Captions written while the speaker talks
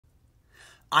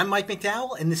I'm Mike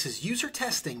McDowell, and this is User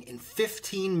Testing in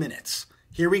 15 minutes.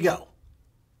 Here we go.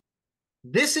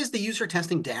 This is the user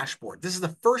testing dashboard. This is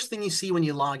the first thing you see when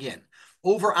you log in.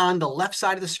 Over on the left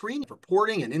side of the screen,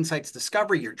 reporting and insights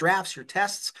discovery, your drafts, your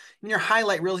tests, and your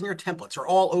highlight reels and your templates are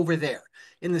all over there.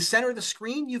 In the center of the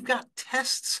screen, you've got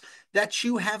tests that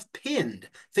you have pinned,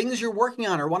 things you're working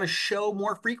on or want to show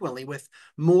more frequently with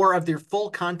more of their full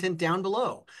content down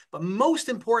below. But most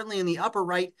importantly, in the upper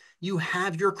right, you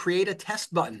have your create a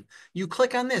test button. You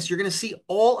click on this, you're going to see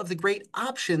all of the great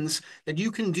options that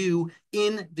you can do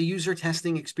in the user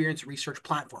testing experience research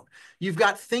platform. You've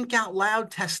got think out loud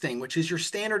testing, which is your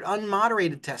standard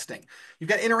unmoderated testing. You've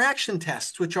got interaction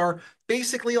tests, which are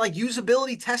basically like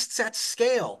usability tests at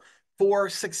scale for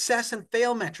success and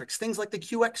fail metrics, things like the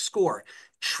QX score,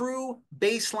 true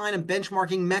baseline and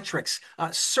benchmarking metrics,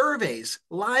 surveys,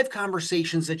 live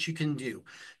conversations that you can do.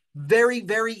 Very,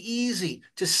 very easy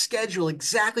to schedule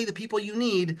exactly the people you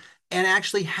need and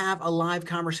actually have a live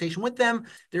conversation with them.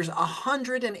 There's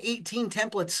 118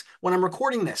 templates when I'm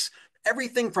recording this.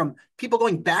 Everything from people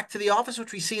going back to the office,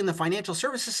 which we see in the financial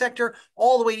services sector,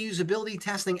 all the way to usability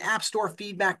testing, app store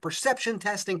feedback, perception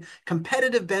testing,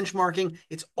 competitive benchmarking.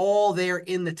 It's all there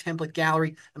in the template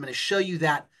gallery. I'm going to show you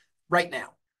that right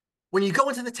now. When you go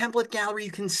into the template gallery,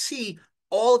 you can see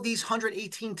all of these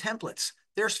 118 templates.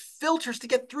 There's filters to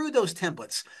get through those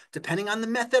templates, depending on the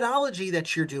methodology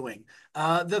that you're doing,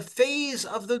 the phase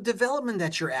of the development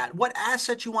that you're at, what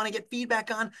assets you want to get feedback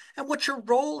on, and what your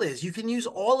role is. You can use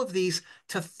all of these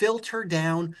to filter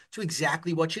down to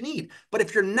exactly what you need. But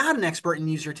if you're not an expert in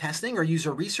user testing or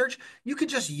user research, you could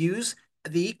just use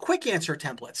the quick answer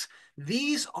templates.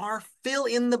 These are fill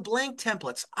in the blank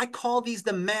templates. I call these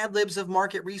the Mad Libs of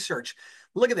market research.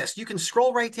 Look at this. You can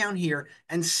scroll right down here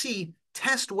and see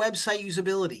test website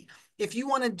usability. If you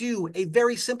want to do a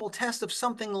very simple test of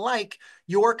something like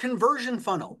your conversion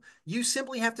funnel, you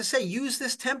simply have to say, use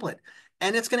this template.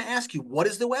 And it's going to ask you, what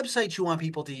is the website you want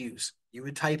people to use? You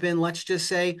would type in, let's just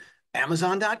say,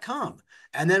 Amazon.com.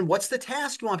 And then what's the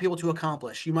task you want people to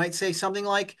accomplish? You might say something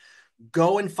like,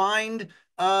 go and find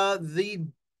the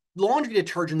laundry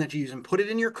detergent that you use and put it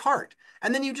in your cart.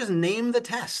 And then you just name the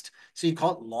test. So you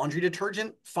call it laundry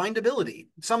detergent findability,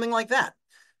 something like that.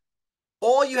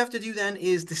 All you have to do then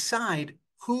is decide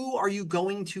who are you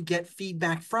going to get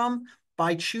feedback from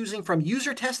by choosing from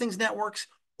user testings networks,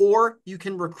 or you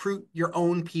can recruit your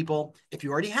own people if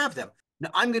you already have them.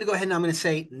 Now I'm going to go ahead and I'm going to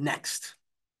say next.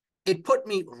 It put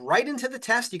me right into the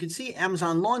test. You can see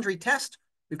Amazon laundry test.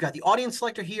 We've got the audience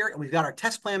selector here, and we've got our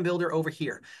test plan builder over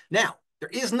here. Now, there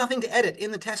is nothing to edit in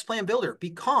the test plan builder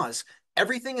because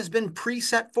everything has been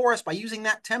preset for us by using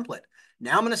that template.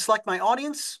 Now I'm going to select my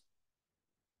audience.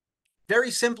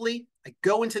 Very simply, I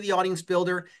go into the audience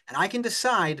builder and I can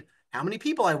decide how many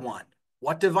people I want,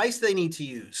 what device they need to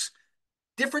use,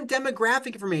 different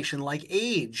demographic information like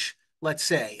age, let's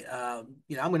say. I'm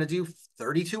going to do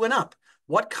 32 and up.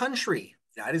 What country?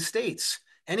 United States.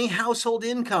 Any household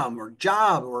income or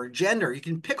job or gender. You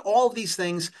can pick all of these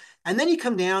things, and then you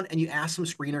come down and you ask some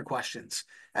screener questions.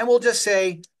 And we'll just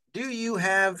say, do you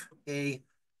have a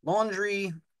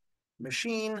laundry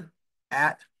machine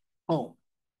at home?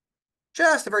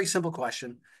 Just a very simple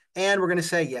question. And we're going to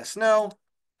say yes, no.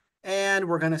 And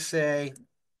we're going to say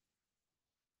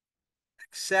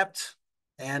accept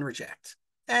and reject.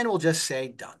 And we'll just say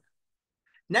done.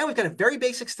 Now we've got a very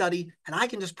basic study, and I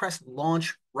can just press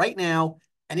launch right now,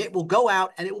 and it will go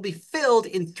out and it will be filled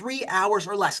in 3 hours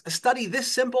or less. A study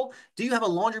this simple, do you have a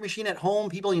laundry machine at home,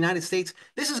 people in the United States?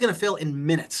 This is going to fill in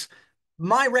minutes.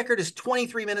 My record is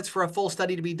 23 minutes for a full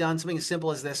study to be done, something as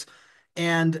simple as this.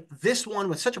 And this one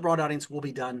with such a broad audience will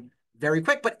be done very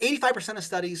quick, but 85% of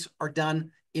studies are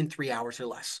done in 3 hours or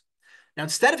less. Now,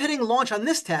 instead of hitting launch on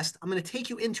this test, I'm going to take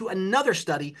you into another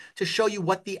study to show you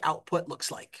what the output looks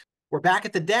like. We're back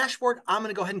at the dashboard. I'm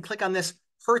going to go ahead and click on this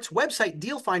Hertz website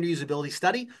deal finder usability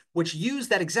study, which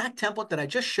used that exact template that I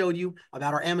just showed you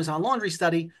about our Amazon laundry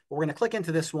study. We're going to click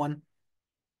into this one.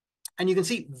 And you can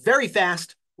see very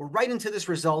fast, we're right into this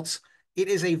results. It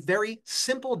is a very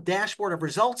simple dashboard of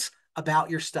results about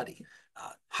your study.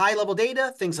 High-level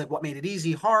data, things like what made it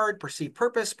easy, hard, perceived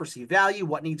purpose, perceived value,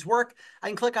 what needs work. I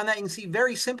can click on that. You can see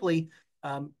very simply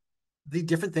the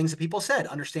different things that people said.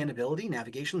 Understandability,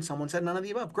 navigation, someone said none of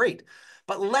the above. Great.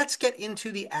 But let's get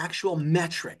into the actual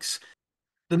metrics.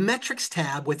 The metrics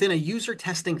tab within a user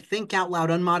testing think out loud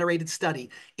unmoderated study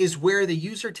is where the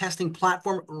user testing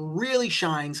platform really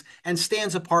shines and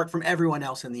stands apart from everyone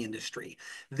else in the industry.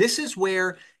 This is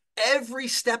where every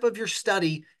step of your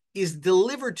study is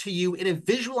delivered to you in a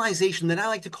visualization that I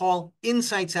like to call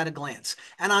insights at a glance.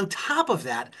 And on top of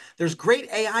that, there's great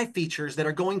AI features that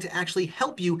are going to actually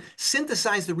help you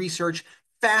synthesize the research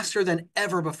faster than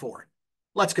ever before.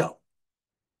 Let's go.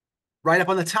 Right up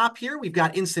on the top here, we've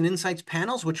got Instant Insights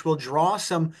panels, which will draw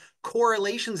some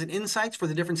correlations and insights for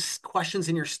the different questions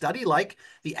in your study, like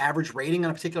the average rating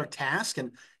on a particular task.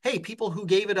 And hey, people who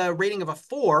gave it a rating of a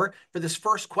 4 for this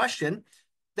first question,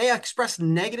 they expressed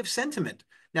negative sentiment.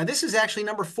 Now, this is actually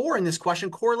number 4 in this question,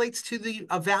 correlates to the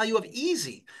value of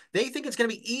easy. They think it's going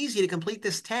to be easy to complete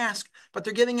this task, but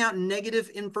they're giving out negative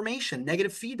information,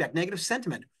 negative feedback, negative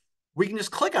sentiment. We can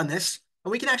just click on this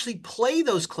and we can actually play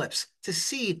those clips to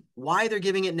see why they're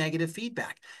giving it negative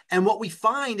feedback. And what we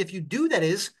find if you do that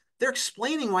is they're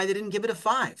explaining why they didn't give it a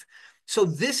 5. So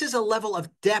this is a level of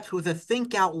depth with a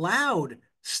think out loud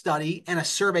study and a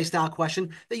survey style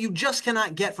question that you just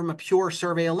cannot get from a pure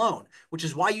survey alone, which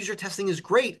is why user testing is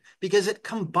great, because it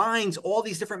combines all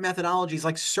these different methodologies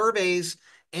like surveys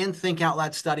and think out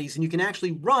loud studies. And you can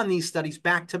actually run these studies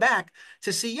back to back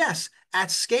to see, yes,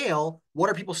 at scale, what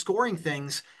are people scoring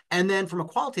things? And then from a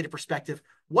qualitative perspective,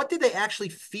 what did they actually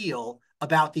feel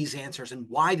about these answers and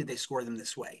why did they score them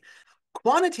this way?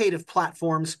 Quantitative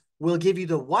platforms will give you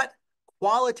the what,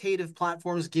 qualitative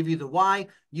platforms give you the why.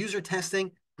 User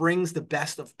testing brings the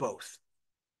best of both.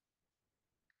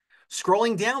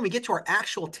 Scrolling down, we get to our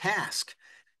actual task.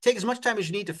 Take as much time as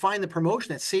you need to find the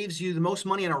promotion that saves you the most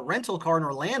money on a rental car in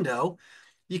Orlando.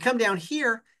 You come down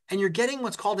here and you're getting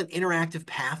what's called an interactive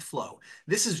path flow.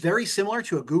 This is very similar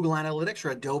to a Google Analytics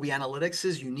or Adobe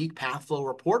Analytics' unique path flow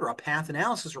report or a path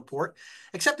analysis report,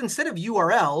 except instead of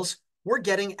URLs, we're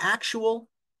getting actual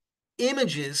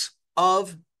images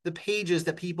of the pages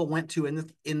that people went to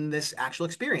in this actual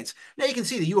experience. Now you can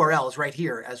see the URLs right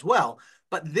here as well,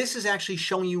 but this is actually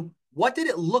showing you what did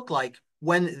it look like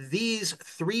when these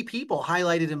 3 people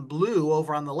highlighted in blue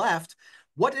over on the left,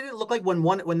 what did it look like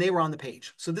when they were on the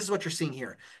page? So this is what you're seeing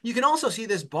here. You can also see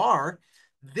this bar.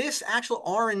 This actual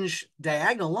orange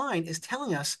diagonal line is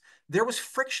telling us there was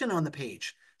friction on the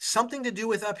page, something to do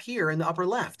with up here in the upper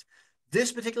left.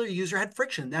 This particular user had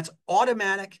friction. That's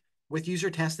automatic with user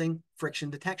testing friction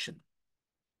detection.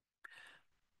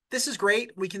 This is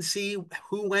great. We can see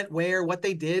who went where, what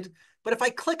they did. But if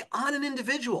I click on an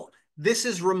individual, this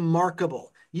is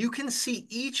remarkable. You can see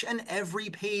each and every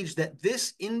page that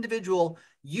this individual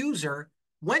user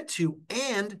went to.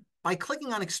 And by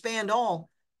clicking on expand all,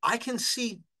 I can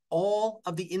see all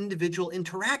of the individual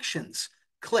interactions.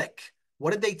 Click.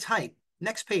 What did they type?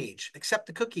 Next page, accept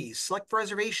the cookies, select for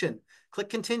reservation, click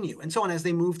continue, and so on as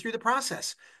they move through the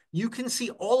process. You can see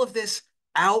all of this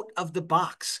out of the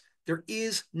box. There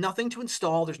is nothing to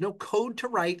install. There's no code to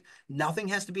write. Nothing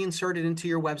has to be inserted into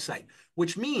your website,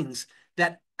 which means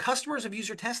that customers of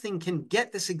user testing can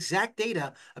get this exact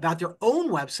data about their own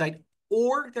website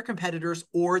or their competitors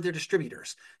or their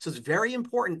distributors. So it's very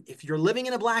important if you're living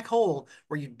in a black hole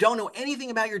where you don't know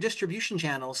anything about your distribution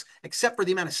channels except for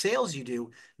the amount of sales you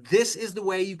do, this is the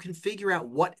way you can figure out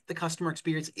what the customer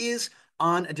experience is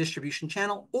on a distribution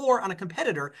channel or on a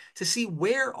competitor to see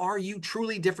where are you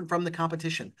truly different from the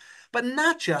competition. But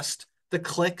not just the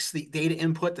clicks, the data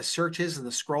input, the searches, and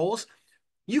the scrolls.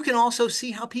 You can also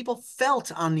see how people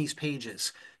felt on these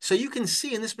pages. So you can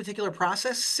see in this particular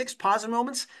process, 6 positive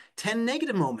moments, 10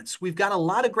 negative moments. We've got a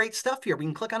lot of great stuff here. We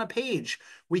can click on a page.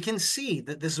 We can see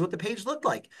that this is what the page looked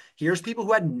like. Here's people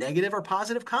who had negative or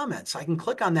positive comments. I can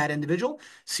click on that individual,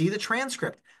 see the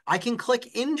transcript. I can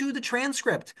click into the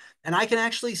transcript and I can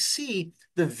actually see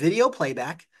the video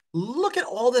playback. Look at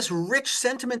all this rich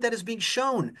sentiment that is being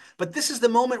shown. But this is the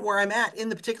moment where I'm at in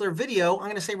the particular video. I'm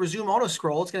going to say resume auto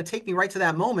scroll. It's going to take me right to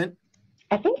that moment.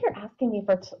 I think you're asking me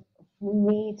for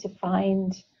me to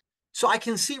find. So I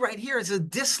can see right here is a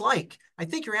dislike. I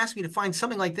think you're asking me to find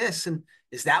something like this. And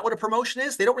is that what a promotion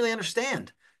is? They don't really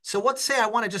understand. So let's say I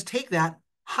want to just take that,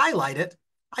 highlight it.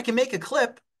 I can make a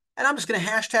clip and I'm just going to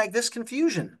hashtag this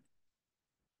confusion.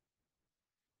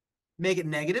 Make it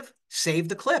negative, save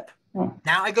the clip.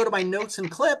 Now I go to my notes and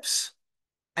clips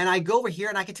and I go over here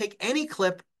and I can take any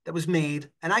clip that was made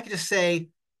and I can just say,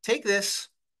 take this,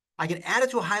 I can add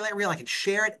it to a highlight reel, I can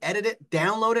share it, edit it,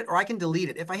 download it, or I can delete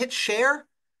it. If I hit share,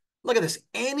 look at this.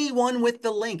 Anyone with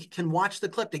the link can watch the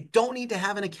clip. They don't need to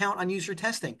have an account on user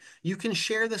testing. You can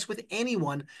share this with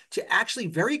anyone to actually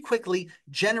very quickly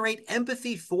generate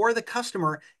empathy for the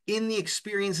customer in the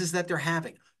experiences that they're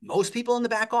having. Most people in the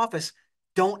back office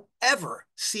don't ever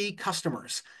see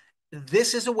customers.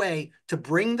 This is a way to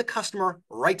bring the customer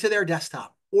right to their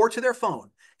desktop or to their phone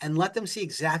and let them see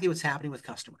exactly what's happening with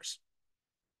customers.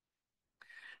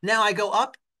 Now I go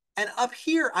up, and up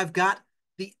here I've got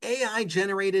the AI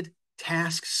generated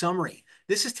task summary.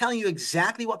 This is telling you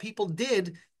exactly what people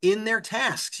did in their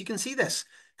tasks. You can see this.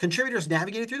 Contributors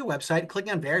navigated through the website,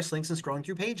 clicking on various links and scrolling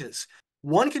through pages.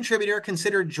 One contributor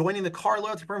considered joining the car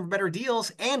loyalty program for better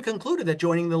deals and concluded that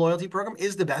joining the loyalty program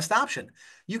is the best option.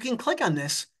 You can click on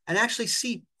this and actually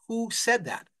see who said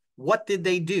that. What did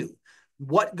they do?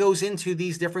 What goes into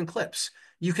these different clips?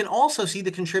 You can also see the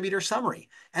contributor summary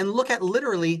and look at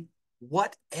literally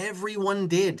what everyone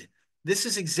did. This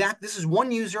is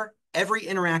one user, every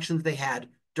interaction that they had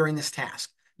during this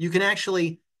task. You can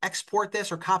actually export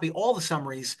this or copy all the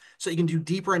summaries so you can do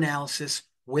deeper analysis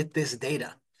with this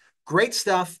data. Great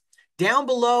stuff. Down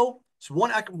below, so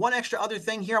one extra other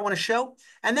thing here I want to show,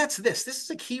 and that's this. This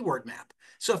is a keyword map.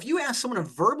 So if you ask someone a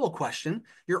verbal question,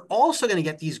 you're also going to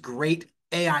get these great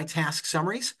AI task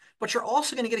summaries, but you're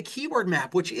also going to get a keyword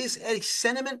map, which is a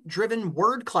sentiment-driven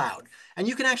word cloud. And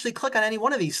you can actually click on any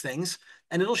one of these things,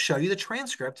 and it'll show you the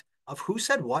transcript of who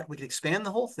said what. We can expand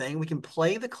the whole thing. We can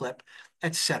play the clip,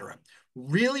 etc.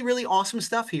 Really, really awesome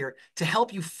stuff here to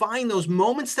help you find those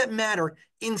moments that matter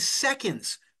in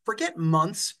seconds. Forget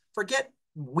months, forget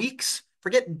weeks,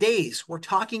 forget days. We're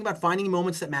talking about finding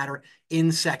moments that matter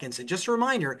in seconds. And just a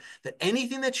reminder that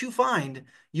anything that you find,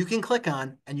 you can click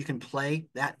on and you can play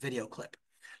that video clip.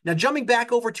 Now, jumping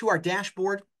back over to our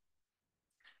dashboard,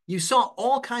 you saw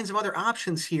all kinds of other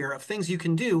options here of things you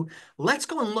can do. Let's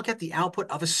go and look at the output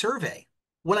of a survey.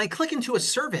 When I click into a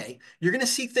survey, you're going to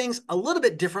see things a little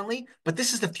bit differently, but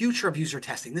this is the future of user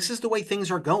testing. This is the way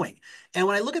things are going. And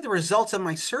when I look at the results of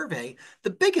my survey, the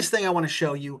biggest thing I want to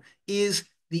show you is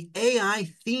the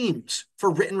AI themes for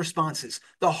written responses.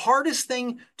 The hardest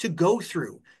thing to go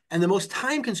through and the most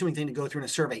time-consuming thing to go through in a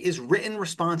survey is written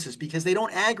responses because they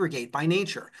don't aggregate by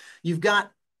nature. You've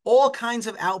got all kinds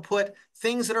of output,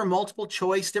 things that are multiple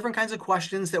choice, different kinds of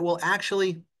questions that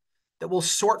will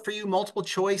sort for you, multiple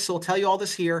choice. So I'll tell you all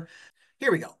this here.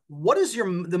 Here we go. What is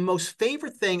the most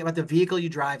favorite thing about the vehicle you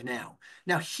drive now?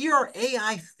 Now, here are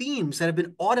AI themes that have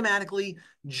been automatically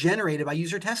generated by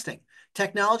user testing.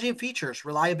 Technology and features,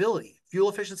 reliability, fuel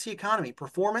efficiency, economy,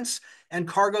 performance, and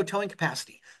cargo towing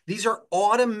capacity. These are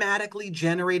automatically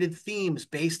generated themes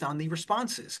based on the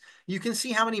responses. You can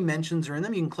see how many mentions are in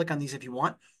them. You can click on these if you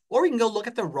want, or we can go look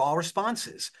at the raw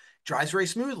responses. Drives very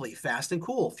smoothly, fast and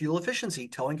cool, fuel efficiency,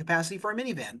 towing capacity for a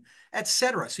minivan,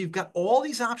 etc. So you've got all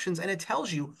these options and it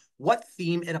tells you what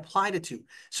theme it applied it to.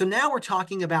 So now we're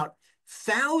talking about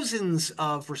thousands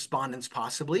of respondents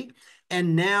possibly,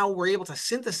 and now we're able to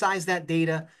synthesize that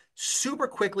data super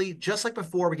quickly, just like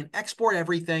before. We can export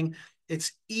everything.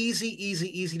 It's easy,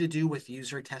 easy, easy to do with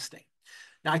user testing.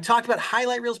 Now, I talked about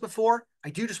highlight reels before. I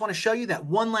do just want to show you that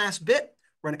one last bit.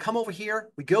 We're going to come over here.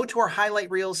 We go to our highlight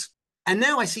reels. And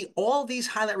now I see all these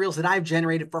highlight reels that I've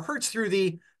generated for Hertz through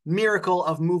the miracle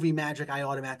of movie magic. I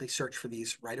automatically search for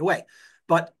these right away.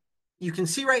 But you can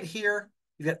see right here,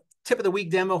 you've got tip of the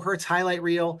week demo, Hertz highlight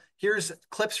reel. Here's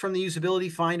clips from the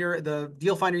usability finder, the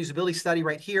deal finder usability study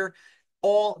right here.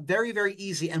 All very, very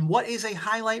easy. And what is a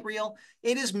highlight reel?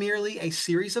 It is merely a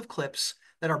series of clips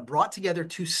that are brought together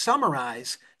to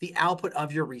summarize the output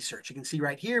of your research. You can see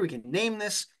right here, we can name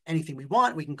this anything we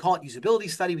want. We can call it usability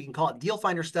study. We can call it deal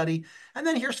finder study. And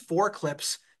then here's 4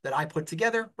 clips that I put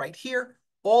together right here.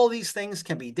 All these things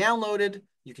can be downloaded.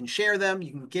 You can share them.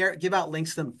 You can give out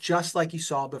links to them just like you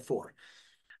saw before.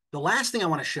 The last thing I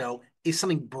want to show is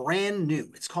something brand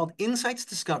new. It's called Insights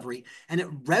Discovery, and it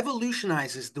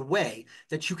revolutionizes the way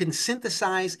that you can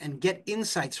synthesize and get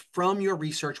insights from your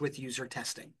research with user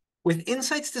testing. With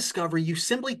Insights Discovery, you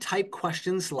simply type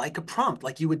questions like a prompt,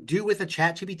 like you would do with a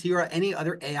ChatGPT or any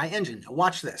other AI engine. Now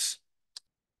watch this.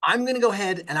 I'm going to go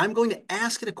ahead and I'm going to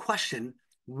ask it a question.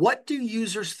 What do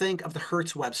users think of the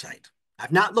Hertz website?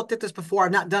 I've not looked at this before.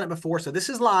 I've not done it before. So this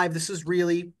is live. This is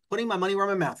really putting my money where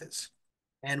my mouth is.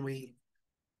 And we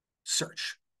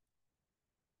search.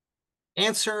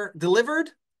 Answer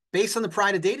delivered. Based on the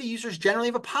provided data, users generally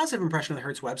have a positive impression of the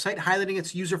Hertz website, highlighting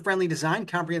its user-friendly design,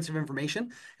 comprehensive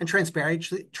information, and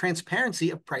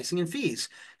transparency of pricing and fees.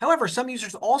 However, some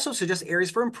users also suggest areas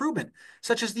for improvement,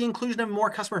 such as the inclusion of more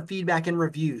customer feedback and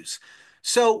reviews.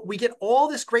 So we get all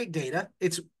this great data.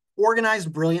 It's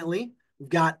organized brilliantly. We've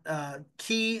got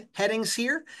key headings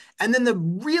here. And then the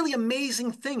really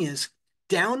amazing thing is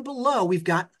down below, we've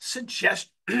got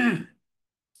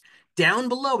Down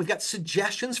below, we've got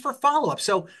suggestions for follow-up.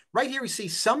 So right here, we see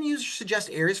some users suggest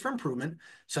areas for improvement,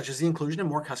 such as the inclusion of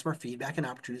more customer feedback and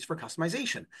opportunities for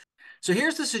customization. So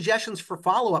here's the suggestions for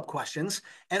follow-up questions.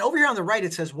 And over here on the right,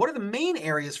 it says, what are the main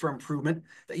areas for improvement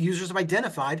that users have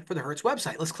identified for the Hertz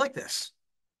website? Let's click this.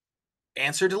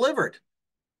 Answer delivered.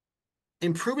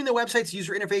 Improving the website's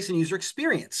user interface and user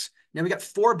experience. Now we got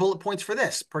 4 bullet points for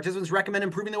this. Participants recommend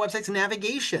improving the website's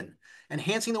navigation,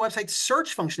 enhancing the website's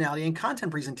search functionality and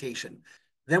content presentation.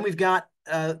 Then we've got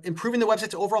improving the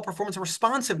website's overall performance and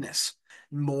responsiveness.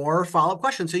 More follow-up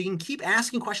questions. So you can keep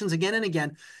asking questions again and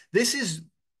again. This is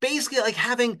basically like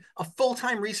having a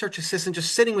full-time research assistant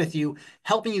just sitting with you,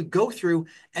 helping you go through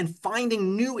and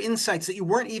finding new insights that you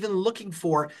weren't even looking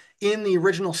for in the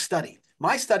original study.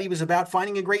 My study was about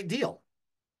finding a great deal,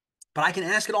 but I can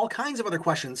ask it all kinds of other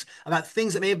questions about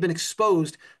things that may have been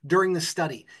exposed during the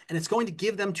study. And it's going to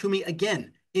give them to me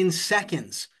again in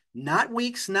seconds, not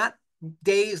weeks, not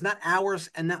days, not hours,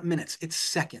 and not minutes. It's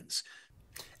seconds.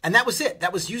 And that was it.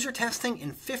 That was user testing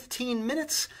in 15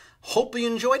 minutes. Hope you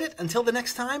enjoyed it. Until the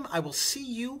next time, I will see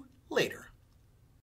you later.